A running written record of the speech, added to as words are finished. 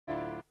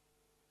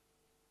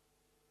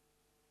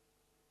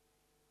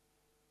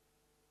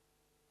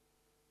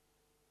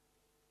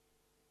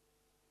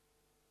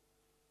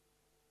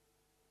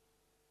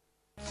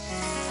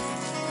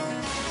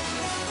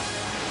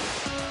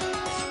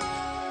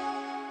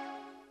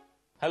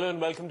Hello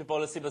and welcome to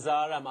Policy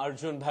Bazaar. I'm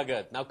Arjun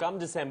Bhagat. Now come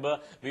December,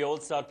 we all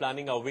start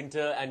planning our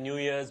winter and New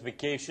Year's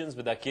vacations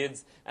with our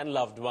kids and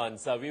loved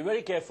ones. We're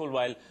very careful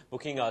while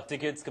booking our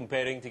tickets,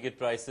 comparing ticket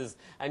prices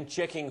and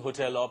checking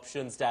hotel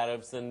options,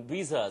 tariffs and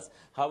visas.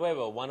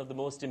 However, one of the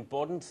most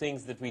important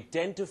things that we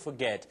tend to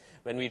forget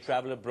when we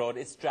travel abroad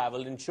is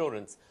travel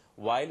insurance.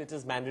 While it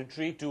is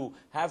mandatory to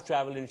have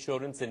travel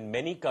insurance in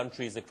many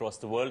countries across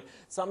the world,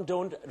 some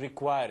don't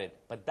require it.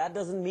 But that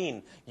doesn't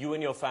mean you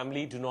and your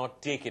family do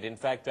not take it. In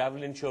fact,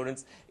 travel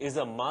insurance is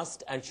a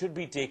must and should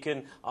be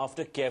taken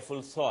after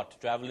careful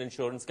thought. Travel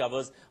insurance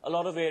covers a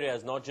lot of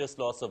areas, not just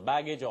loss of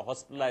baggage or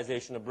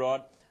hospitalization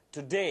abroad.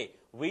 Today,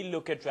 we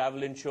look at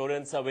travel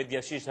insurance with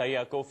Yashish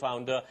Haya,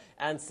 co-founder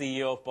and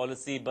CEO of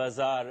Policy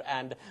Bazaar,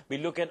 and we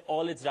look at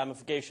all its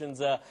ramifications.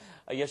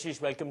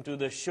 Yashish, welcome to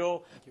the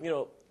show.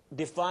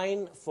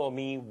 Define for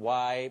me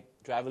why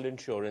travel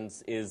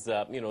insurance is,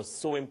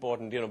 so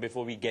important,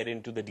 before we get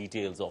into the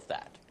details of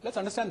that. Let's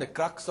understand the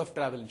crux of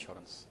travel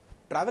insurance.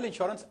 Travel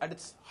insurance at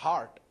its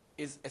heart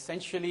is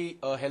essentially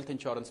a health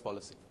insurance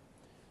policy.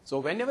 So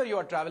whenever you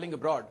are traveling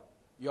abroad,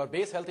 your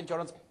base health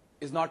insurance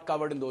is not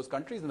covered in those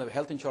countries and the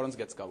health insurance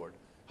gets covered.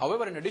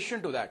 However, in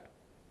addition to that,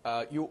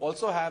 you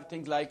also have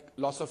things like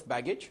loss of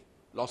baggage,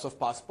 loss of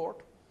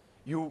passport,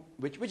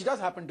 which does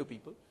happen to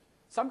people.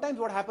 Sometimes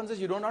what happens is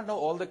you do not know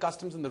all the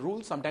customs and the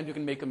rules. Sometimes you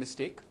can make a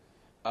mistake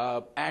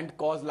and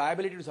cause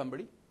liability to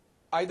somebody,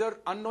 either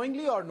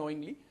unknowingly or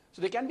knowingly.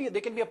 So they can be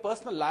a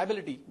personal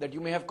liability that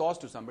you may have caused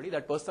to somebody.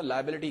 That personal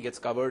liability gets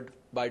covered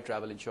by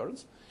travel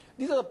insurance.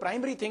 These are the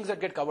primary things that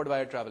get covered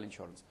by travel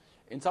insurance.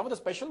 In some of the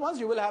special ones,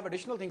 you will have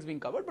additional things being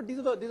covered, but these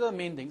are the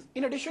main things.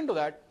 In addition to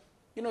that,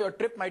 your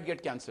trip might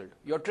get cancelled.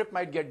 Your trip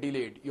might get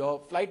delayed. Your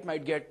flight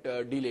might get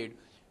delayed.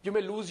 You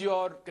may lose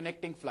your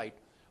connecting flight.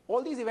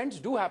 All these events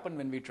do happen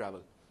when we travel.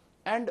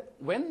 And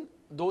when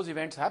those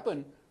events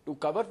happen, to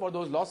cover for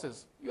those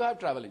losses, you have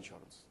travel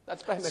insurance.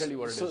 That's primarily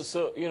what it is.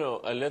 So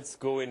let's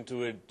go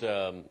into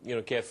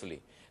it,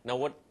 carefully. Now,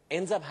 what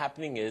ends up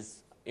happening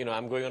is,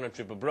 I'm going on a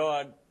trip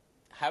abroad,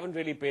 haven't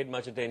really paid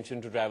much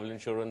attention to travel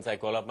insurance. I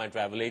call up my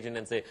travel agent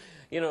and say,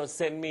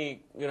 send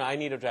me, I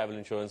need a travel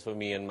insurance for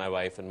me and my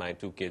wife and my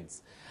 2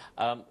 kids.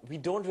 We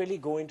don't really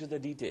go into the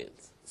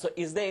details. So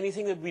is there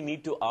anything that we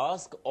need to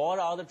ask, or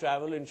are the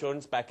travel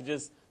insurance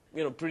packages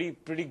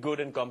pretty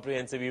good and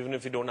comprehensive, even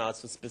if you don't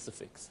ask for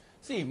specifics?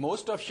 See,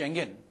 most of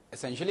Schengen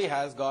essentially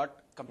has got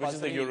compulsory... Which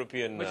is the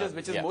European...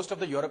 Which is most of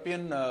the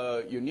European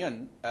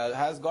Union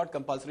has got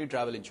compulsory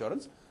travel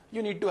insurance.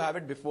 You need to have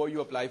it before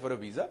you apply for a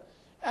visa.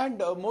 And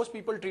most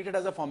people treat it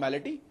as a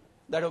formality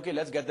that, okay,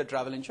 let's get the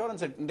travel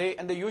insurance. And they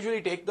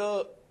usually take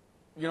the,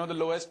 the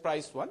lowest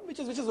priced one, which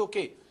is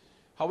okay.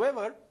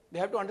 However, they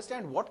have to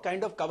understand what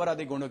kind of cover are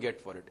they going to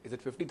get for it. Is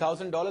it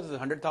 $50,000? Is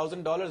it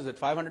 $100,000? Is it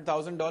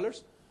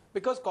 $500,000?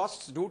 Because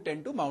costs do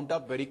tend to mount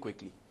up very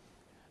quickly.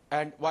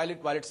 And while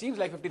it seems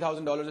like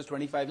 $50,000 is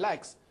 25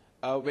 lakhs,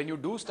 when you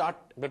do start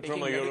But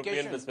from a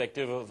European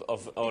perspective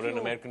or an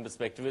American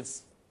perspective,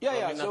 it's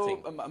nothing.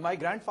 So my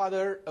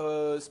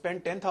grandfather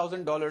spent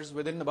 $10,000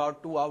 within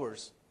about 2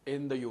 hours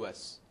in the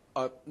US.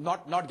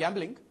 Not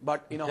gambling,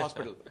 but in a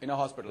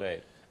hospital.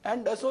 Right.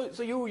 And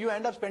so you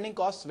end up spending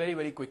costs very,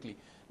 very quickly.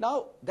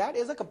 Now, that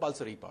is a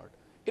compulsory part.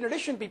 In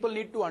addition, people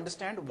need to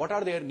understand what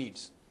are their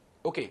needs.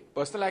 Okay,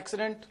 personal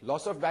accident,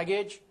 loss of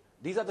baggage,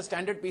 these are the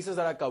standard pieces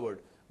that are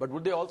covered. But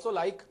would they also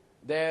like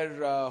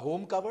their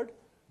home covered?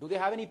 Do they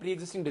have any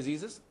pre-existing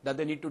diseases that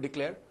they need to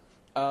declare?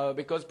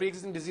 Because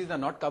pre-existing diseases are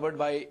not covered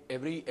by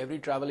every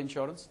travel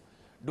insurance.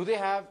 Do they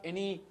have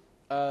any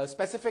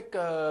specific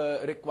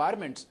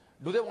requirements?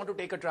 Do they want to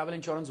take a travel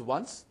insurance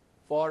once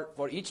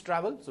for each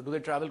travel? So do they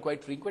travel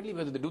quite frequently?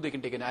 Whether they do, they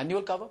can take an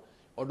annual cover,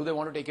 or do they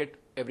want to take it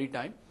every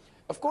time?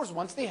 Of course,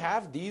 once they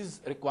have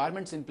these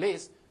requirements in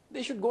place,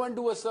 they should go and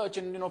do a search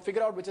and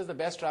figure out which is the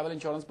best travel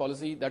insurance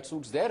policy that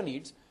suits their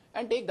needs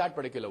and take that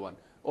particular one.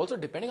 Also,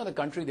 depending on the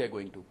country they're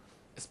going to,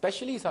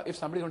 especially if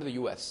somebody's going to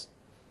the US,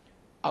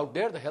 out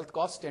there the health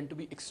costs tend to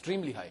be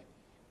extremely high.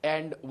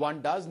 And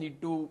one does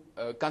need to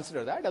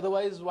consider that.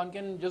 Otherwise, one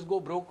can just go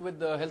broke with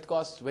the health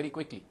costs very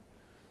quickly.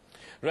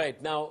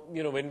 Right. Now,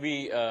 when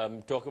we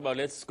talk about,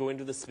 let's go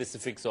into the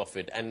specifics of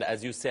it. And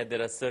as you said,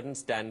 there are certain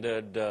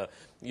standard,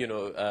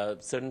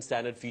 certain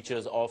standard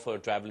features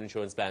of travel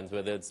insurance plans,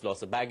 whether it's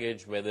loss of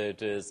baggage, whether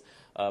it is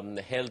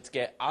health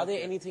care. Are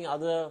there anything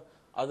other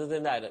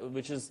than that,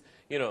 which is,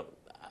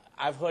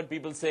 I've heard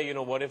people say,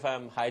 what if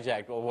I'm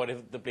hijacked, or what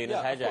if the plane is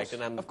hijacked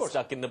and I'm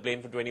stuck in the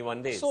plane for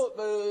 21 days?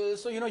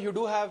 So you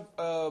do have,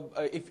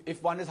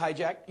 if one is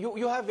hijacked,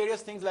 you have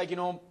various things like,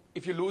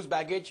 if you lose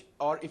baggage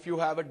or if you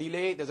have a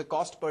delay, there's a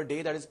cost per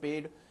day that is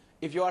paid.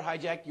 If you are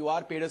hijacked, you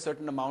are paid a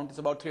certain amount. It's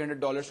about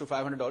 $300 to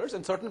 $500.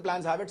 And certain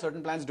plans have it,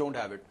 certain plans don't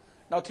have it.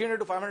 Now, $300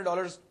 to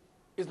 $500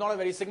 is not a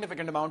very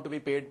significant amount to be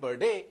paid per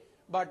day.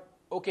 But,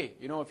 okay,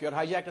 if you're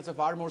hijacked, it's a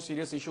far more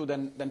serious issue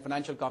than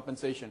financial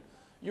compensation.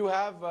 You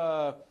have,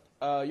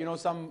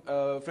 some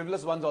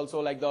frivolous ones also,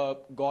 like the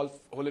golf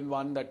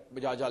hole-in-one that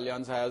Bajaj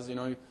Allianz has.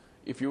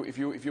 If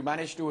you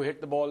manage to hit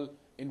the ball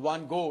in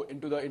one go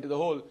into the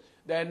hole,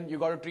 then you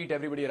got to treat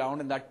everybody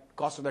around, and that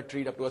cost of that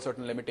treat up to a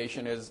certain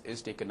limitation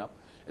is taken up.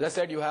 As I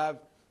said, you have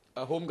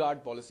home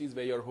guard policies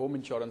where your home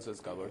insurance is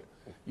covered.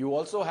 You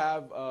also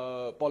have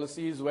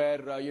policies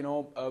where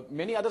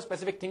many other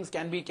specific things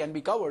can be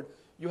covered.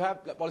 You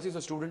have policies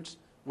for students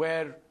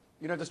where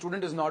if the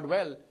student is not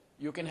well,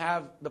 you can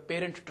have the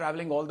parent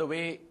traveling all the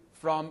way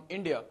from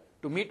India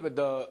to meet with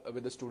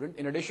the student,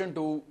 in addition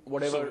to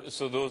whatever.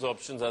 So those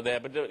options are there,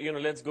 but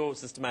let's go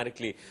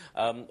systematically.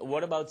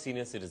 What about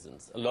senior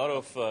citizens? A lot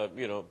of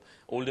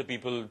older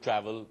people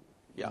travel.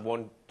 Yeah.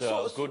 Want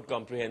good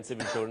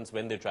comprehensive insurance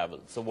when they travel.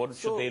 So what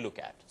should they look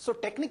at? So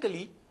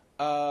technically,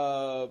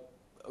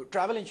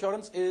 travel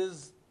insurance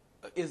is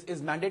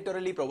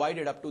mandatorily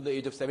provided up to the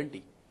age of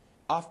 70.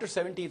 After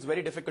 70, it's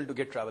very difficult to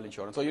get travel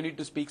insurance. So you need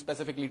to speak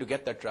specifically to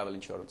get that travel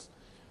insurance.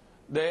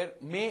 There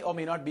may or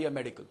may not be a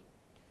medical.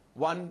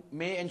 One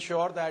may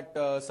ensure that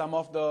some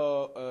of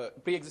the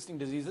pre-existing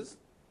diseases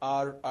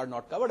are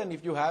not covered. And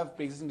if you have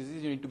pre-existing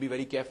diseases, you need to be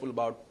very careful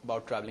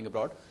about traveling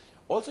abroad.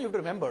 Also, you have to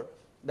remember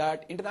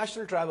that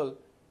international travel,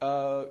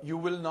 you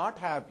will not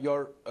have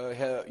your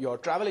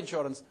travel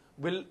insurance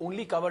will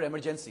only cover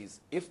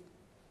emergencies. If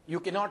you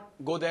cannot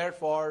go there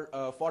for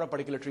a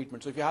particular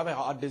treatment. So if you have a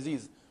heart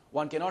disease,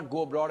 one cannot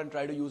go abroad and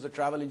try to use a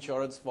travel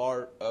insurance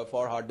for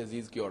heart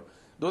disease cure.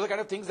 Those are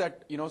kind of things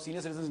that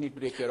senior citizens need to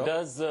take care of.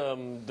 Does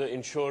the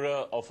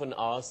insurer often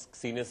ask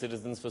senior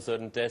citizens for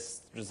certain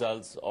test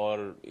results,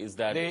 or is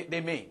that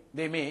they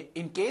may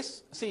in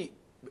case, see,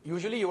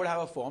 usually you would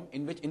have a form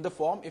in which, in the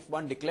form, if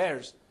one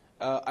declares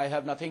I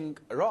have nothing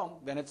wrong,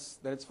 then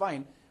it's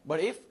fine. But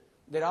if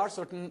there are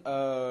certain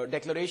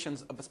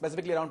declarations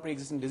specifically around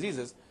pre-existing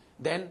diseases,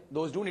 then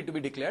those do need to be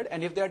declared.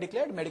 And if they are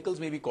declared, medicals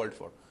may be called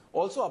for.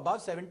 Also,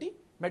 above 70,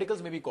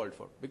 medicals may be called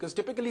for, because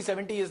typically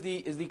 70 is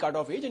the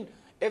cutoff age, and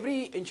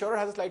every insurer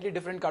has a slightly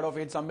different cutoff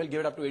age. Some will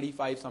give it up to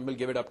 85, some will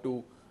give it up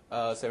to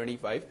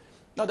 75.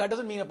 Now, that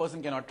doesn't mean a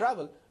person cannot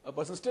travel. A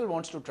person still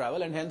wants to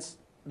travel, and hence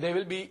there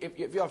will be,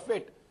 if you are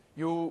fit,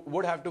 you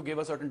would have to give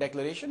a certain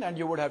declaration, and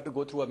you would have to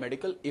go through a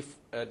medical if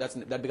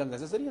that becomes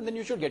necessary, and then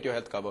you should get your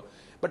health cover.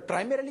 But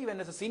primarily, when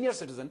as a senior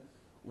citizen,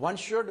 one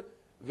should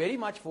very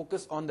much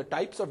focus on the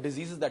types of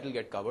diseases that will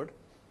get covered,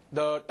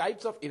 the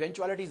types of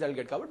eventualities that will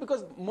get covered,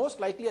 because most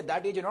likely at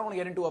that age, you're not going to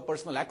get into a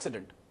personal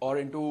accident or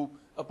into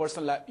a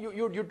personal,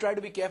 you try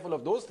to be careful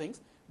of those things,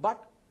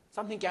 but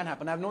something can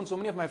happen. I've known so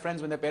many of my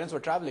friends when their parents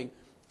were traveling,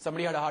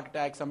 somebody had a heart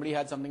attack, somebody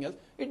had something else.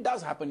 It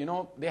does happen,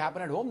 they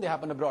happen at home, they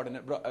happen abroad.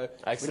 And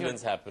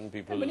accidents happen,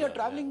 people. When you're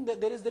traveling,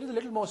 there is a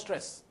little more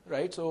stress,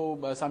 right?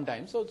 So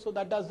sometimes, so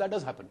that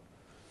does happen.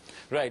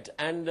 Right,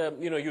 and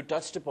you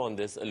touched upon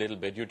this a little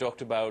bit. You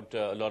talked about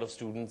a lot of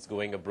students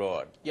going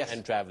abroad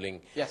and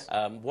traveling. Yes.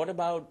 What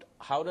about,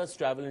 how does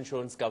travel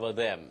insurance cover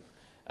them?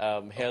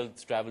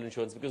 Health, travel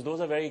insurance, because those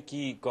are very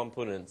key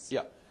components.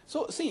 Yeah.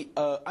 So see,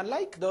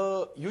 unlike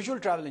the usual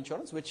travel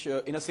insurance, which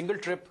in a single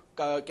trip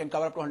can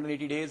cover up to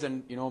 180 days,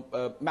 and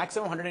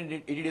maximum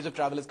 180 days of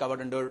travel is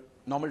covered under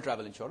normal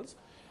travel insurance.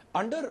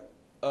 Under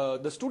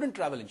the student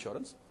travel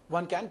insurance,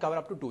 one can cover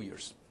up to 2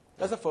 years.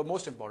 That's the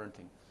most important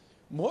thing.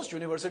 Most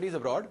universities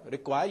abroad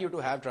require you to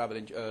have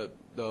travel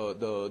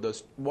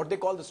what they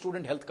call the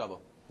student health cover.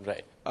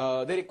 Right.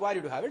 They require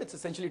you to have it. It's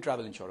essentially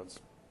travel insurance.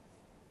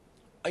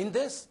 In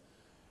this,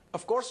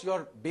 of course,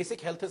 your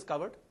basic health is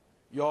covered.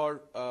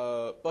 Your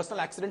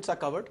personal accidents are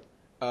covered.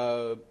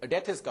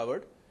 Death is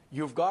covered.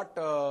 You've got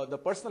the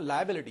personal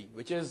liability,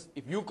 which is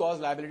if you cause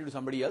liability to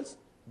somebody else,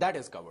 that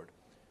is covered.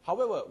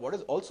 However, what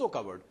is also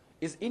covered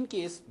is in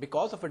case,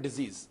 because of a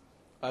disease,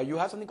 you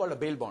have something called a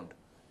bail bond.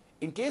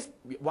 In case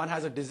one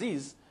has a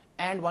disease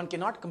and one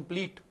cannot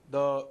complete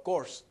the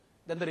course,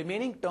 then the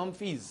remaining term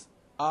fees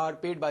are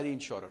paid by the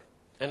insurer.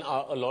 And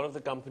are a lot of the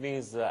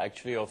companies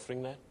actually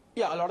offering that?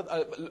 Yeah, a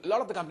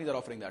lot of the companies are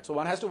offering that. So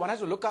one has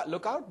to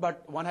look out,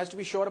 but one has to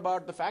be sure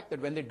about the fact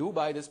that when they do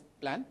buy this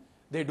plan,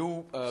 they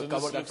do cover that. So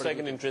this looks like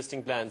an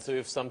interesting plan. So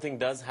if something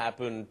does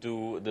happen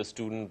to the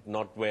student,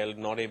 not well,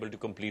 not able to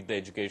complete the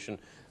education,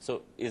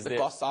 so is the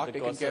costs are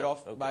taken care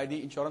of by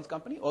the insurance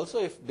company.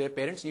 Also, if their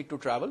parents need to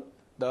travel,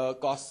 the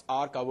costs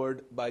are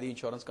covered by the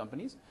insurance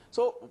companies.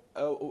 So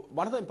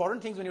one of the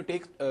important things when you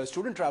take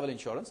student travel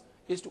insurance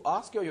is to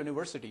ask your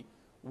university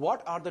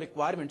what are the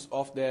requirements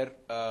of their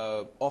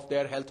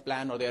health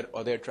plan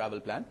or their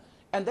travel plan,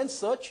 and then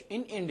search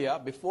in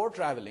India before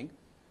traveling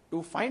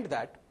to find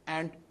that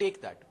and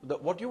take that.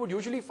 What you would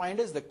usually find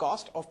is the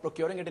cost of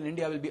procuring it in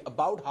India will be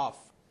about half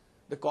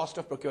the cost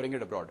of procuring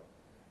it abroad.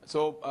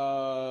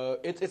 So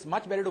it's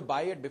much better to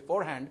buy it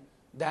beforehand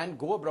than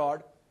go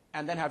abroad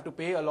and then have to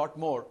pay a lot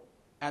more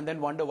and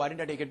then wonder why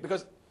didn't I take it.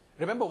 Because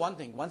remember one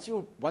thing, once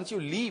you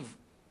leave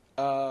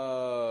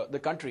the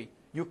country,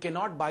 you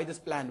cannot buy this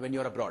plan when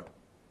you're abroad.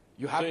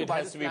 You have to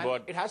buy this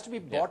plan. It has to be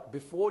bought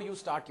before you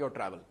start your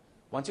travel.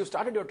 Once you've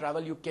started your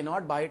travel, you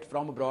cannot buy it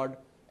from abroad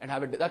and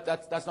have it.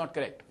 That's not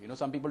correct. You know,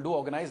 some people do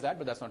organize that,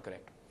 but that's not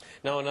correct.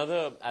 Now,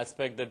 another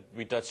aspect that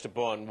we touched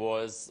upon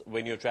was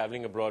when you're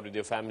traveling abroad with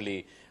your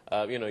family,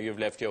 you know, you've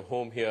left your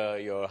home here,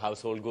 your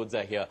household goods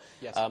are here.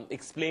 Yes.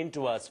 Explain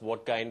to us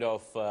what kind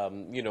of,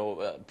 you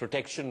know,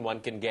 protection one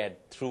can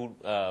get through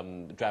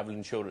travel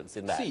insurance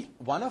in that. See,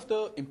 one of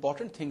the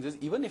important things is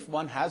even if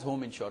one has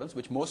home insurance,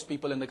 which most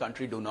people in the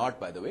country do not,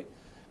 by the way,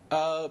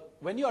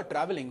 when you are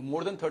traveling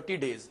more than 30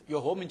 days,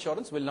 your home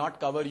insurance will not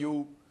cover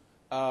you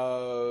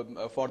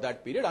for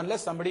that period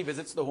unless somebody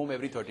visits the home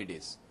every 30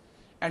 days.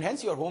 And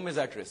hence your home is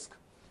at risk.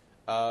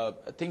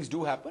 Things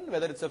do happen,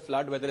 whether it's a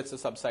flood, whether it's a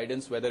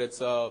subsidence, whether it's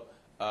a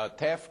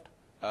theft.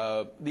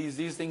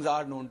 These things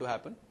are known to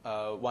happen.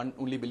 One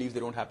only believes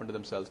they don't happen to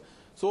themselves.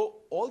 So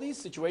all these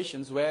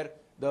situations where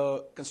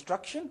the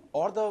construction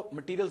or the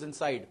materials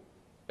inside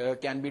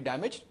can be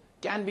damaged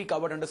can be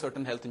covered under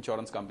certain health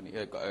insurance company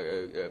plans.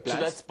 So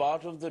that's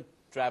part of the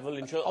travel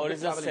insurance, or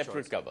is it a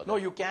separate cover? No,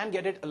 you can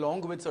get it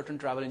along with certain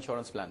travel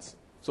insurance plans.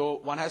 So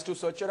one has to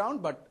search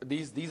around, but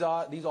these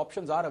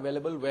options are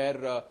available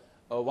where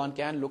one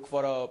can look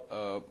for a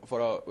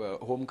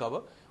home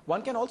cover.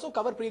 One can also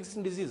cover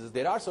pre-existing diseases.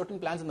 There are certain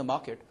plans in the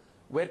market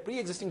where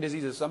pre-existing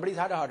diseases, somebody's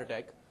had a heart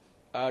attack,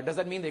 does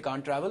that mean they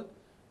can't travel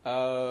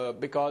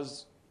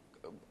because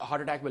a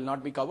heart attack will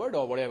not be covered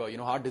or whatever, you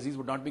know, heart disease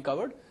would not be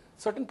covered?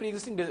 Certain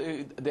pre-existing,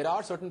 there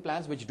are certain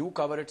plans which do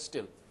cover it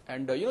still.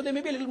 And, you know, they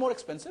may be a little more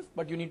expensive,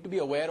 but you need to be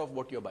aware of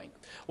what you're buying.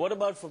 What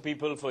about for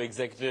people, for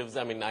executives?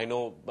 I mean, I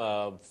know,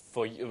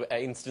 for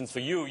instance, for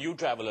you, you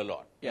travel a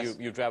lot. Yes.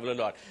 You travel a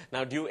lot.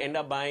 Now, do you end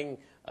up buying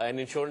an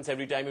insurance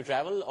every time you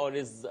travel, or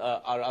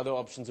are other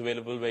options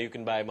available where you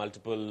can buy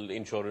multiple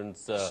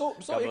insurance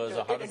covers?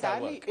 Or how does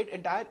that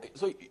work?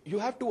 So you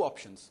have two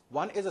options.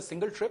 One is a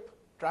single trip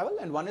travel,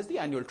 and one is the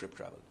annual trip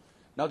travel.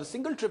 Now, the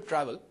single trip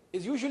travel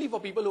is usually for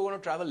people who want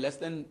to travel less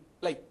than,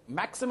 like,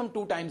 maximum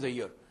 2 times a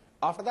year.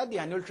 After that, the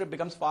annual trip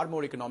becomes far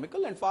more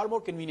economical and far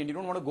more convenient. You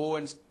don't want to go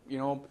and, you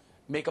know,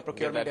 make a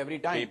procurement every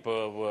time.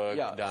 Paperwork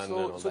done.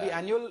 So the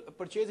annual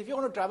purchase, if you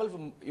want to travel,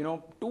 from, you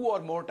know, 2 or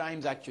more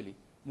times actually,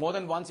 more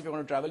than once if you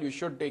want to travel, you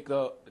should take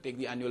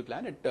the annual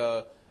plan.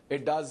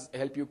 It does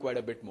help you quite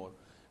a bit more.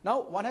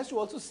 Now, one has to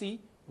also see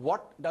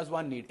what does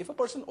one need. If a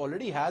person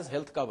already has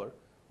health cover,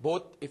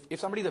 both if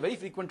somebody is a very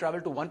frequent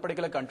travel to one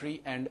particular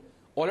country and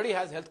already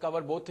has health cover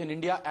both in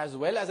India as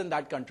well as in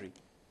that country,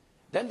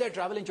 then their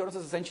travel insurance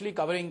is essentially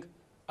covering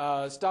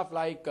stuff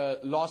like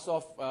loss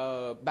of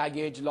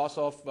baggage, loss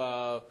of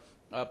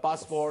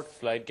passport.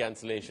 Flight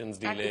cancellations,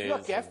 delays. And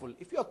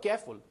if you are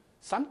careful,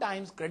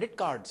 sometimes credit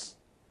cards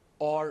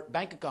or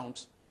bank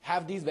accounts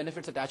have these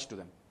benefits attached to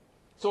them.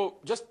 So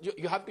just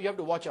you have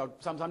to watch out.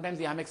 Sometimes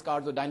the Amex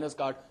cards or Diners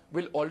card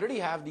will already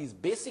have these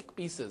basic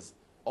pieces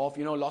of,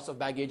 you know, loss of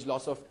baggage,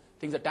 loss of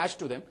things attached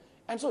to them.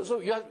 And so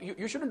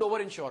you shouldn't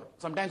over-insure.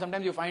 Sometimes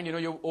you find, you know,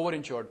 you're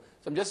over-insured.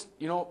 So I'm just,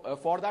 you know,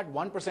 for that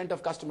 1%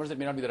 of customers, it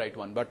may not be the right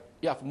one. But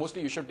yeah,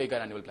 mostly you should take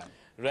an annual plan.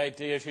 Right,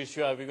 Yashish,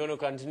 we're going to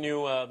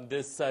continue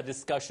this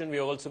discussion.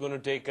 We're also going to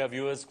take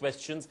viewers'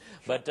 questions.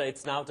 Sure. But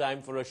it's now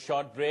time for a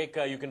short break.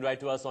 You can write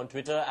to us on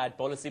Twitter at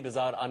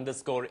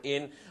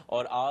policybazaar_in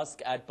or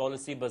ask at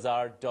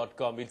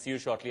policybazaar.com. We'll see you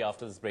shortly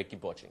after this break.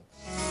 Keep watching.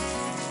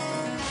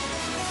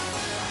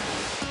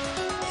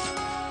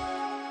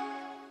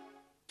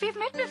 We've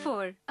met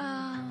before.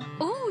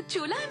 Oh,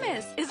 Chola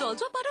MS is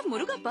also a part of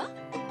Murugappa.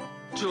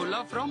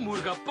 Chola from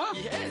Murugappa?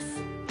 Yes.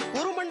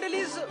 Coromandel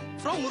is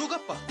from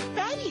Murugappa.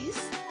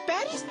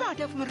 Paris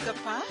part of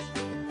Murugappa.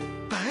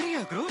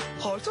 Pariagro,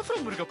 also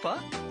from Murugappa?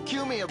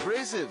 Qme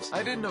Abrasives.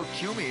 I didn't know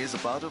Qme is a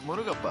part of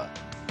Murugappa.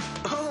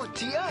 Oh,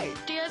 TI.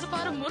 TI is a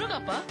part of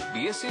Murugappa.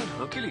 BSc and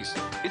Hercules.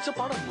 It's a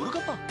part of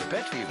Murugappa.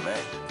 Bet we've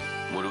met.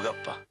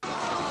 Murugappa.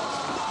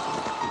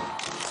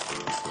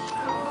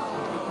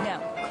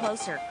 No,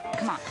 closer.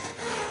 Come on.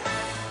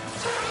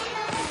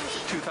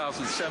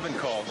 2007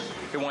 call.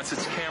 It wants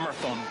its camera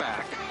phone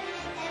back.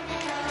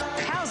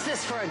 How's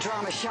this for a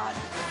drama shot?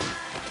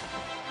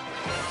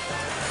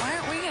 Why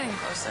aren't we getting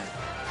closer?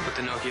 With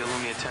the Nokia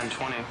Lumia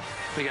 1020,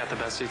 we got the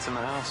best seats in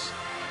the house.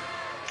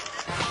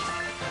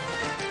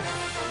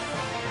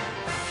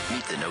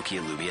 Meet the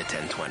Nokia Lumia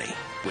 1020.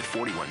 With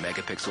 41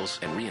 megapixels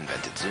and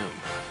reinvented zoom,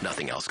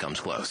 nothing else comes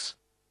close.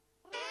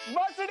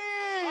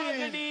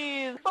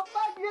 Mercedes!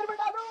 Papa, gear में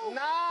डालो!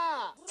 ना!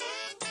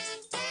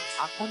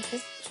 आप कौन थे?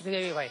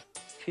 श्रीदेवी भाई.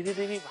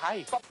 श्रीदेवी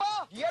भाई.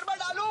 Papa, gear में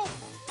डालो!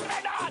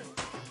 मैं डाल!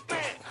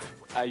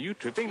 Are you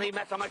tripping? नहीं,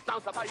 मैं समझता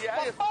हूँ सफाई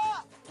है.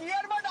 Papa,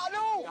 gear में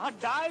डालो! यहाँ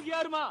डाल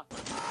गियर में.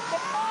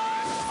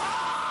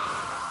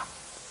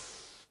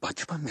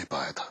 बचपन में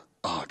पाया था,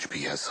 आज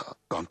भी ऐसा.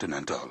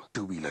 Continental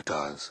two-wheeler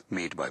tires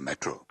made by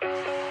Metro.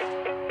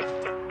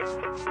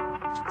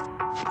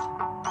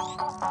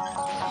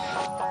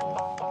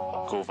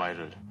 Go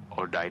viral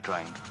or die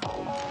trying.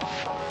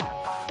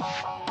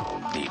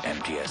 The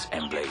MTS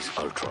M-Blaze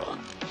Ultra,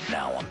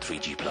 now on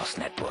 3G Plus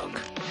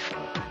network.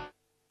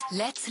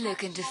 Let's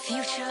look into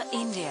future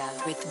India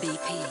with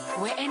BP,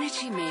 where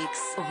energy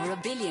makes over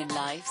 1 billion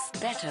lives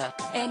better.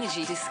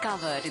 Energy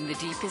discovered in the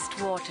deepest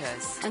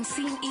waters and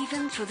seen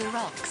even through the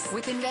rocks.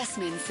 With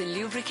investments in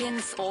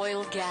lubricants,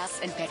 oil,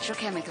 gas and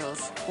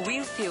petrochemicals,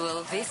 we'll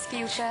fuel this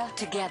future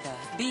together.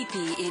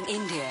 BP in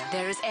India.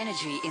 There is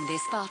energy in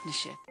this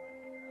partnership.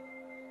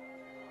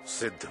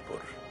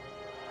 Siddhpur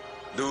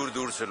दूर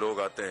दूर से लोग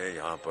आते हैं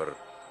यहाँ पर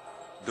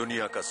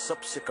दुनिया का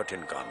सबसे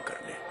कठिन काम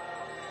करने,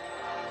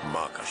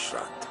 माँ का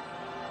श्राद्ध।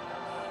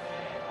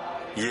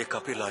 ये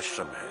कपिल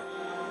आश्रम है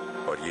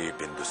और ये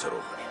बिंदु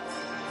सरोवर।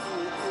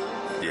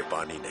 ये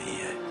पानी नहीं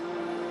है,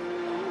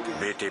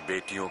 बेटे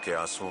बेटियों के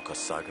आंसुओं का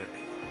सागर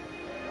नहीं।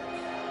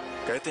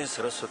 कहते हैं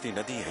सरस्वती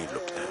नदी यहीं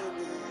लुप्त है।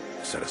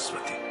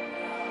 सरस्वती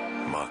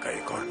माँ का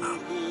एक और नाम।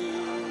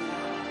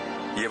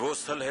 ये वो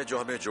स्थल है जो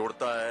हमें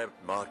जोड़ता है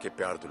माँ के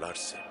प्यार दुलार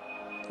से,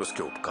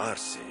 उसके उपकार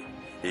से,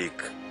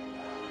 एक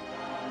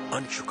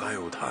अनचुकाए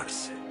उधार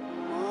से।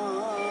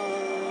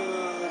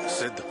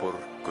 सिद्धपुर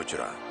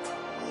गुजरात,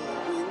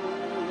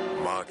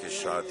 माँ के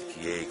श्राद्ध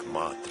की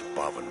एकमात्र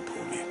पावन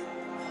भूमि।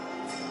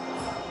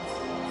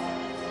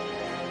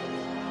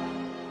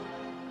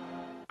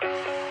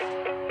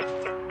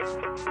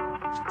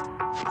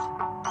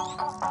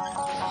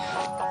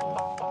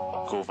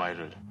 Go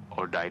viral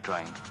or die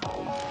trying.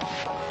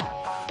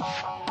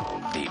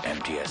 The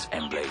MTS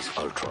M-Blaze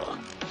Ultra,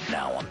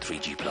 now on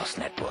 3G Plus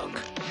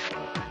network.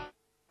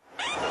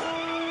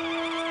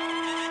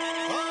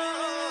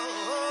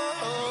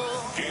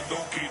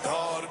 गेंदों की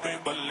धार पे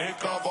बल्ले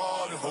का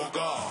वार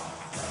होगा,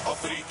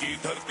 अफ्रीकी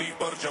धरती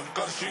पर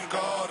जमकर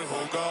शिकार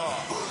होगा।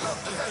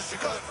 बुलंद है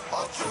शिखर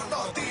और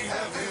चुनौती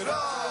है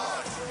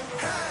विराट,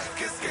 है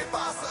किसके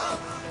पास अब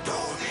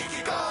धोनी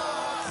की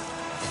कार।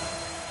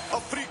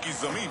 अफ्रीकी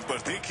जमीन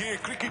पर देखिए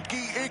क्रिकेट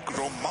की एक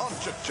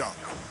रोमांचक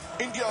जंग,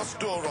 India's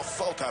tour of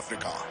South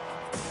Africa,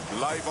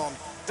 live on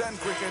 10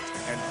 Cricket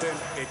and 10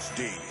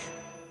 HD.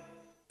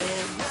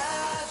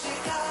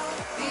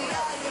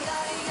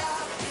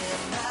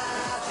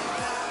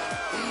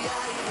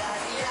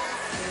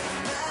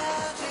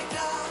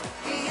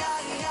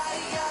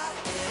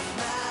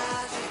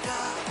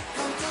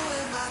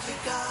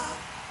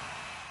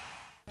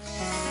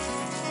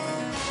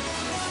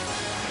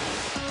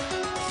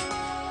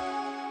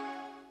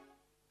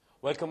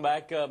 Welcome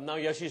back. Now,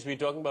 Yashish, we're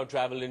talking about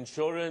travel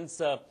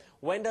insurance.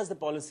 When does the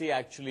policy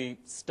actually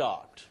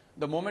start?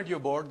 The moment you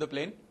board the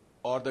plane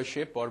or the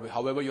ship or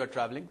however you are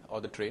traveling,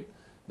 or the train,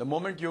 the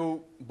moment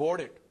you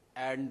board it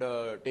and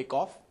take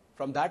off,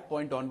 from that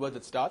point onwards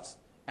it starts,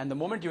 and the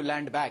moment you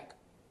land back,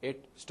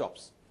 it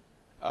stops.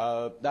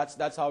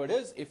 That's how it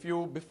is. If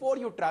you, before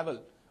you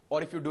travel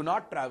or if you do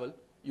not travel,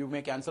 you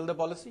may cancel the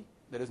policy.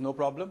 There is no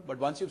problem. But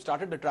once you've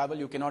started the travel,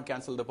 you cannot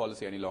cancel the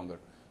policy any longer.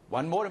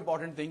 One more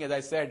important thing, as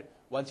I said,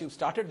 once you've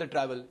started the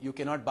travel, you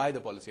cannot buy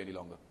the policy any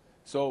longer.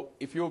 So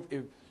if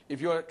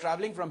you are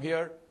traveling from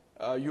here,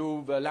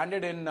 you've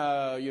landed in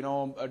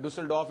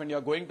Dusseldorf and you're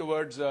going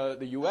towards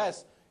the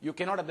US, you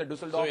cannot at the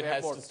Dusseldorf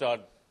airport. So it has to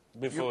start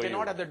before you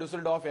cannot at the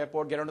Dusseldorf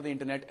airport get onto the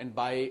internet and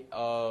buy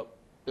a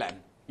plan.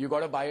 You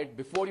got to buy it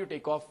before you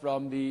take off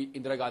from the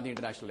Indira Gandhi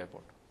International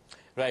Airport.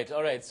 Right,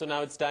 all right. So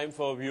now it's time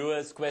for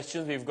viewers'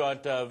 questions. We've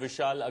got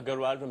Vishal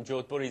Agarwal from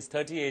Jodhpur. He's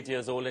 38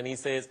 years old and he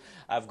says,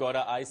 I've got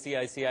a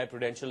ICICI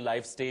Prudential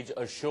Life Stage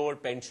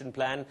Assured pension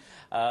plan.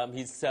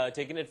 He's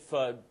taken it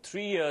for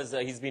 3 years.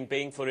 He's been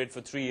paying for it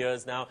for 3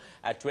 years now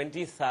at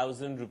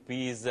 20,000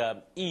 rupees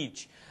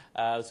each.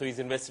 So he's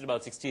invested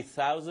about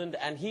 60,000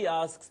 and he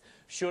asks,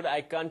 should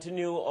I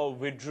continue or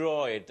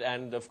withdraw it?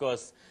 And of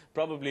course,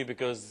 probably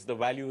because the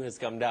value has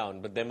come down,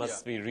 but there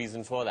must be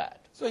reason for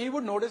that. So he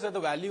would notice that the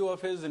value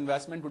of his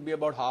investment would be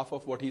about half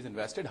of what he's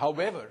invested.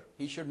 However,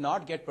 he should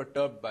not get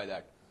perturbed by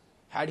that.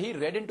 Had he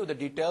read into the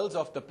details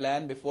of the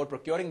plan before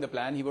procuring the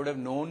plan, he would have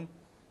known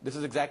this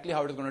is exactly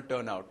how it is going to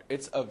turn out.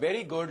 It's a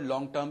very good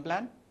long-term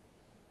plan.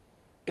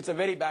 It's a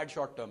very bad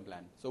short-term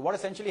plan. So what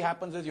essentially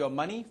happens is your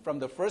money from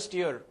the first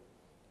year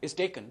is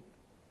taken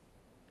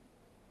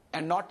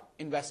and not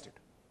invested.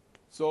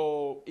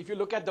 So if you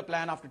look at the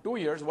plan after 2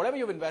 years, whatever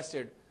you've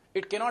invested,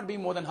 it cannot be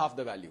more than half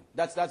the value.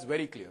 That's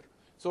very clear.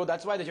 So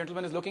that's why the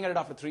gentleman is looking at it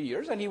after 3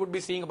 years, and he would be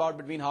seeing about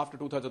between half to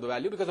 2/3 of the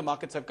value because the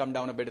markets have come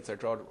down a bit,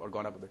 etc., or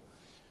gone up a bit.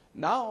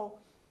 Now,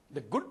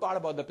 the good part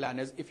about the plan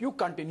is if you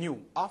continue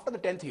after the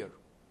 10th year,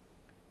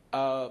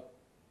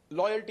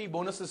 loyalty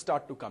bonuses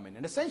start to come in.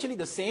 And essentially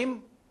the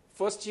same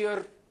first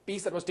year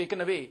piece that was taken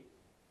away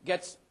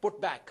gets put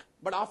back,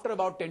 but after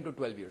about 10 to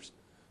 12 years.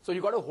 So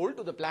you got to hold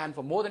to the plan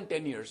for more than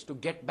 10 years to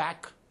get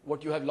back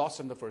what you have lost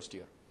in the first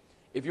year.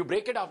 If you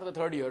break it after the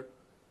 3rd year,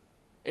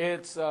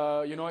 it's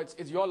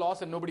your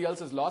loss and nobody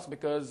else's loss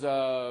because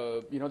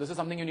this is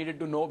something you needed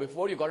to know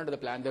before you got into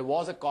the plan. There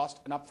was a cost,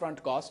 an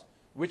upfront cost,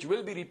 which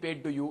will be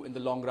repaid to you in the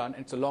long run.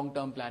 It's a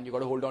long-term plan. You got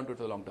to hold on to it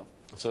for the long term.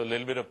 So a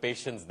little bit of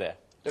patience there.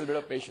 A little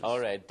bit of patience. All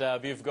right.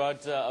 We've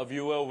got a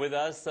viewer with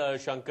us,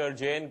 Shankar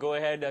Jain. Go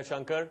ahead,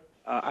 Shankar.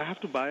 I have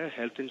to buy a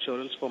health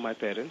insurance for my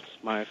parents.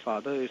 My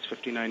father is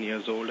 59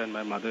 years old and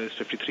my mother is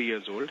 53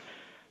 years old.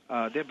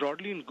 They're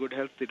broadly in good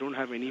health. They don't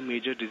have any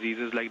major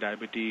diseases like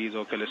diabetes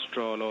or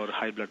cholesterol or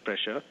high blood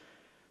pressure.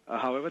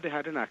 However, they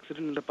had an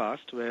accident in the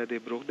past where they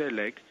broke their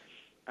leg,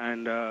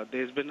 and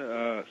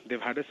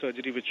they've had a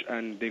surgery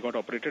and they got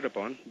operated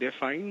upon. They're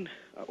fine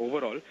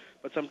overall,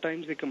 but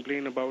sometimes they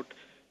complain about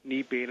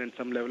knee pain and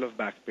some level of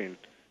back pain.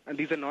 And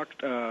these are not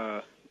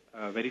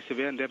very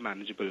severe, and they're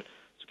manageable.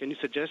 So can you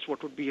suggest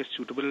what would be a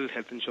suitable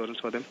health insurance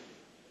for them?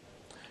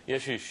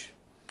 Yashish.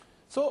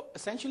 So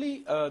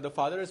essentially, the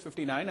father is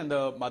 59 and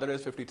the mother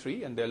is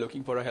 53, and they're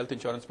looking for a health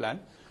insurance plan.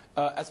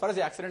 As far as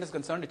the accident is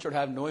concerned, it should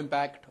have no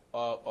impact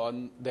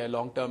on their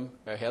long-term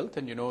health,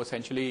 and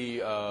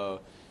essentially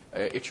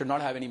it should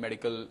not have any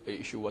medical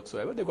issue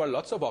whatsoever. They've got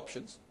lots of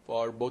options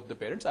for both the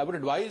parents. I would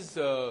advise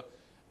the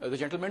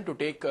gentleman to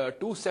take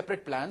 2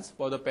 separate plans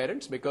for the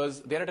parents,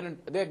 because they're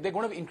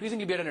going to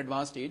increasingly be at an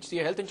advanced age. See,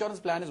 a health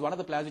insurance plan is one of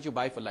the plans that you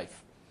buy for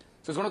life,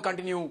 so it's going to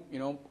continue,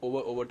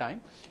 over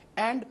time.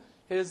 And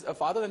his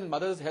father and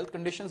mother's health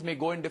conditions may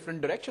go in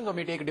different directions or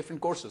may take different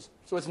courses.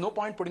 So it's no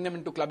point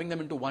clubbing them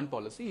into one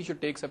policy. He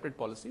should take separate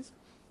policies.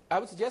 I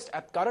would suggest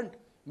at current,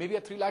 maybe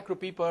a 3 lakh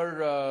rupee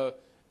per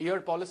year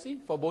policy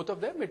for both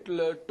of them.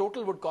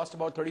 Total would cost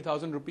about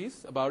 30,000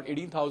 rupees, about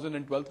 18,000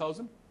 and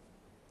 12,000,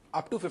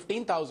 up to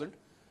 15,000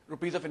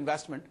 rupees of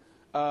investment,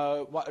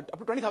 up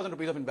to 20,000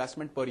 rupees of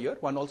investment per year.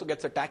 One also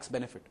gets a tax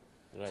benefit.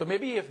 Right. So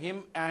maybe if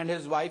him and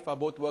his wife are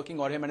both working,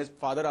 or him and his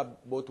father are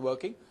both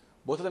working,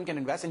 both of them can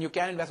invest, and you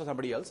can invest for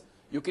somebody else.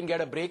 You can get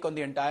a break on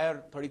the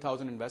entire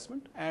 30,000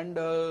 investment, and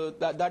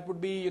that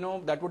would be,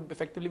 that would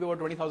effectively be about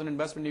 20,000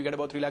 investment. You get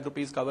about 3 lakh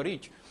rupees cover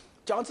each.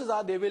 Chances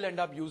are they will end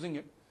up using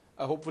it.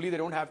 Hopefully they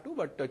don't have to,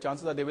 but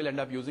chances are they will end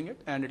up using it,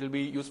 and it will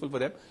be useful for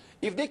them.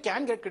 If they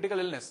can get critical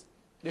illness,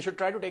 they should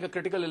try to take a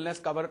critical illness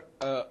cover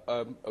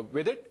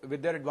with it.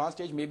 With their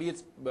advanced age, maybe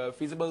it's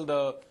feasible.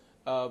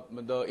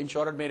 The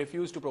insurer may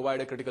refuse to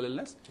provide a critical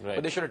illness,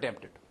 but they should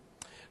attempt it.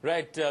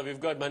 Right,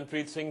 we've got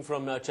Manpreet Singh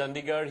from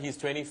Chandigarh. He's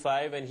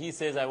 25 and he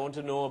says, I want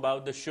to know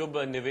about the Shubh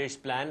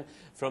Nivesh plan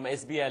from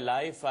SBI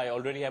Life. I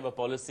already have a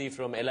policy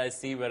from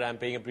LIC where I'm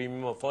paying a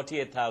premium of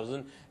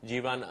 48,000,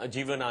 Jivan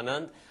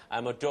Anand.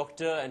 I'm a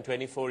doctor and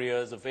 24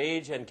 years of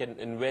age and can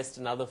invest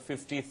another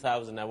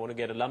 50,000. I want to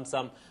get a lump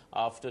sum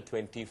after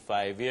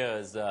 25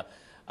 years.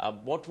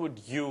 What would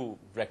you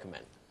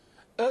recommend?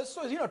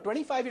 So,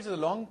 25 years is a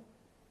long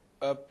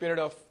period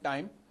of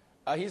time.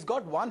 He's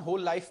got one whole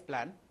life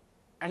plan,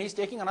 and he's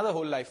taking another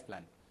whole life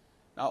plan.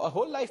 Now, a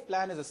whole life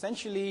plan is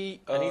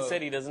essentially... and he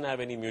said he doesn't have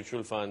any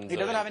mutual funds. He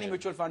doesn't have any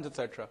mutual funds,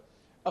 etc.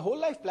 A whole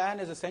life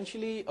plan is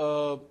essentially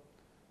a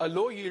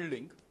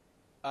low-yielding,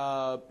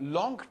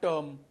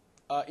 long-term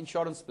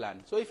insurance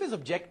plan. So if his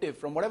objective,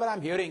 from whatever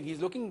I'm hearing,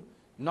 he's looking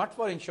not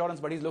for insurance,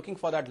 but he's looking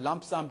for that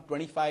lump sum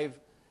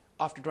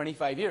after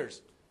 25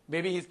 years.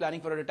 Maybe he's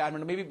planning for a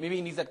retirement, or maybe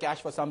he needs that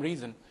cash for some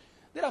reason.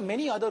 There are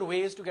many other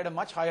ways to get a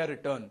much higher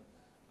return.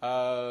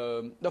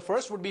 The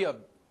first would be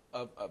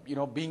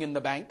being in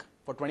the bank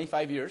for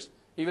 25 years.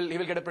 He will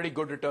get a pretty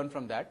good return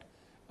from that.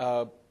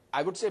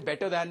 I would say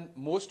better than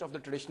most of the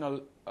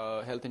traditional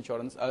health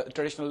insurance,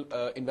 traditional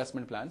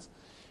investment plans.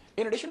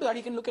 In addition to that,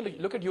 he can look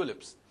at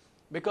ULIPs,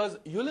 because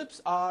ULIPs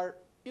are,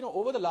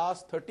 over the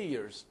last 30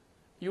 years,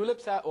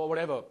 ULIPs or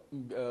whatever,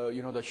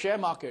 the share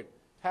market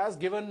has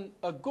given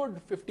a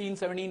good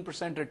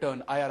 15-17%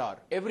 return IRR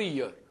every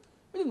year,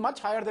 which is much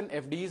higher than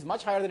FDs,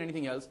 much higher than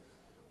anything else.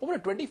 Over a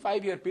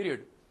 25-year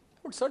period,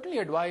 I would certainly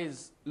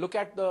advise look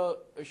at the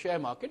share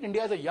market.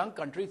 India is a young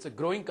country; it's a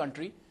growing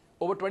country.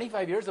 Over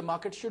 25 years, the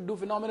market should do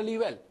phenomenally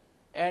well,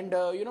 and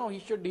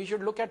he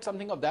should look at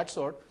something of that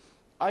sort.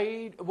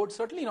 I would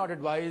certainly not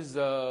advise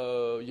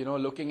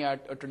looking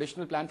at a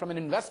traditional plan from an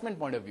investment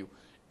point of view.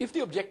 If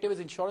the objective is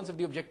insurance, if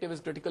the objective is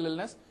critical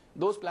illness,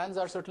 those plans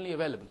are certainly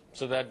available.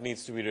 So that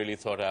needs to be really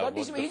thought out. He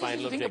needs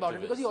to think about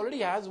it, because he already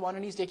has one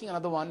and he's taking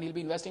another one. He'll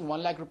be investing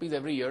 1 lakh rupees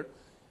every year.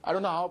 I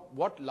don't know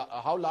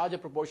how large a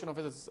proportion of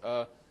his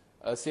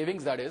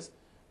savings that is.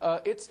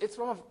 It's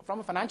from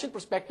a financial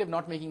perspective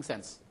not making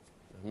sense.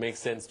 Makes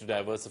sense to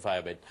diversify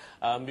a bit.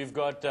 We've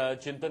got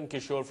Chintan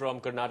Kishore from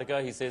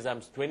Karnataka. He says,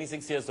 I'm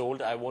 26 years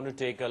old. I want to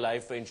take a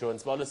life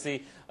insurance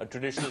policy, a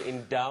traditional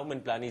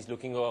endowment plan he's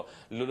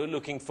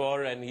looking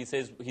for. And he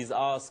says he's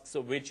asked,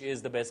 so which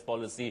is the best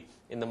policy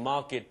in the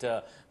market,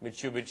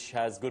 which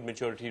has good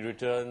maturity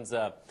returns.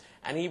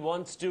 And he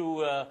wants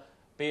to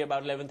pay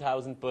about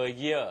 11,000 per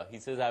year. He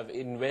says, I've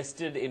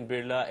invested in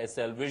Birla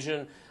SL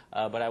Vision,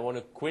 but I want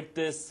to quit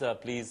this.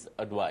 Please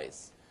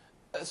advise.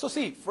 So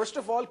see, first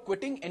of all,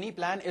 quitting any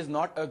plan is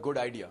not a good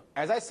idea.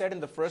 As I said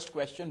in the first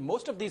question,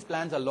 most of these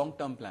plans are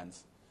long-term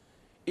plans.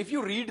 If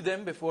you read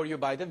them before you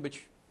buy them,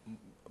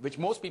 which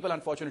most people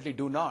unfortunately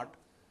do not,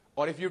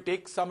 or if you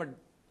take some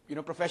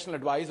professional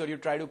advice, or you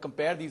try to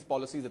compare these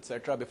policies,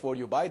 etc., before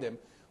you buy them,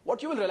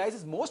 what you will realize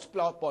is most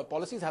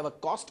policies have a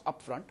cost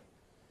upfront,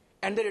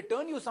 and they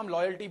return you some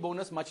loyalty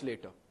bonus much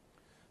later.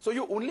 So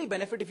you only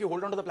benefit if you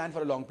hold on to the plan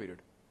for a long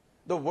period.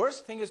 The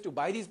worst thing is to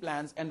buy these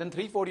plans and then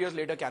 3-4 years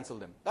later cancel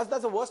them. That's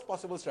the worst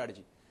possible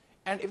strategy.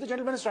 And if the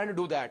gentleman is trying to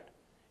do that,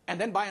 and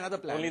then buy another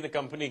plan. Only the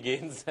company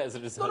gains as a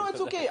result. No,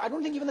 it's okay. I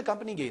don't think even the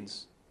company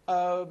gains.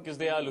 Because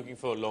they are looking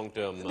for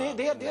long-term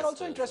They are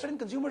also interested in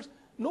consumers.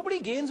 Nobody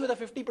gains with a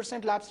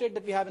 50% lapse rate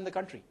that we have in the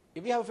country.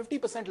 If we have a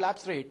 50%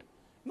 lapse rate,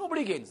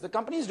 nobody gains. The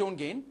companies don't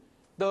gain.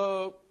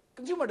 The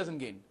consumer doesn't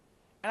gain.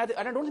 And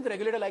I don't think the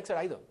regulator likes it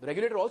either. The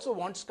regulator also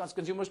wants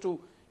consumers to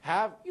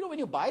have, when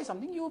you buy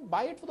something, you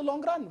buy it for the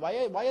long run.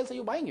 Why else are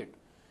you buying it?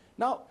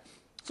 Now,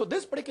 so in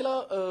this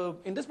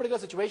particular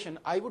situation,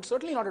 I would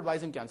certainly not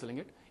advise him cancelling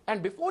it.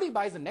 And before he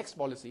buys the next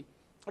policy,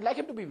 I'd like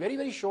him to be very,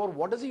 very sure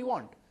what does he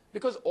want.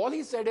 Because all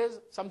he said is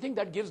something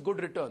that gives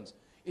good returns.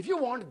 If you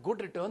want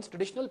good returns,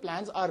 traditional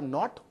plans are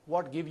not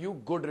what give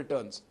you good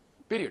returns,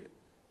 period.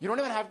 You don't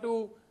even have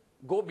to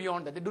go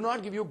beyond that. They do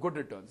not give you good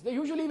returns. They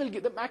usually will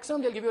give, the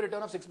maximum they'll give you a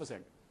return of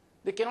 6%.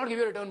 They cannot give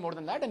you a return more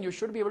than that, and you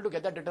should be able to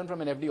get that return from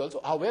an FD also.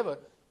 However,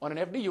 on an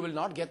FD, you will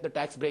not get the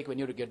tax break when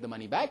you get the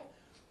money back.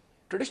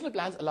 Traditional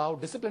plans allow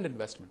disciplined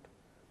investment.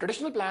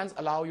 Traditional plans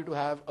allow you to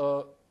have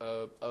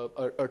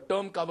a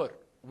term cover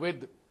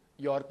with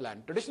your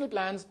plan. Traditional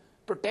plans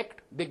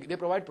protect, they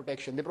provide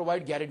protection, they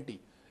provide guarantee,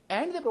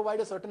 and they provide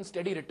a certain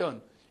steady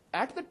return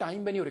at the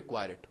time when you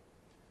require it.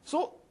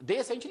 So they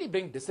essentially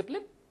bring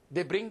discipline,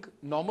 they bring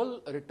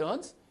normal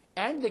returns,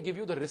 and they give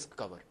you the risk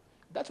cover.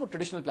 That's what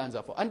traditional plans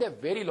are for. And they're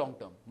very long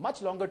term,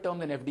 much longer term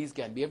than FDs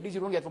can be. FDs you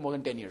don't get for more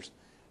than 10 years.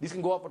 These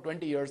can go up for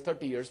 20 years,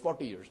 30 years,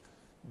 40 years.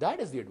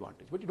 That is the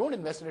advantage. But you don't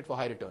invest in it for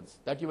high returns.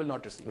 That you will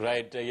not receive.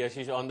 Right,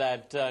 Yashish. On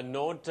that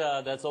note,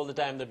 that's all the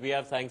time that we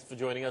have. Thanks for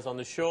joining us on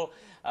the show.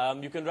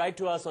 You can write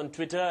to us on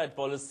Twitter at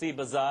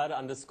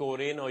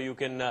policybazaar_in, or you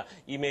can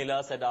email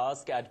us at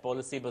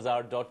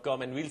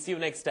ask@policybazaar.com. And we'll see you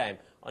next time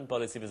on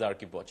Policy Bazaar.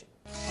 Keep watching.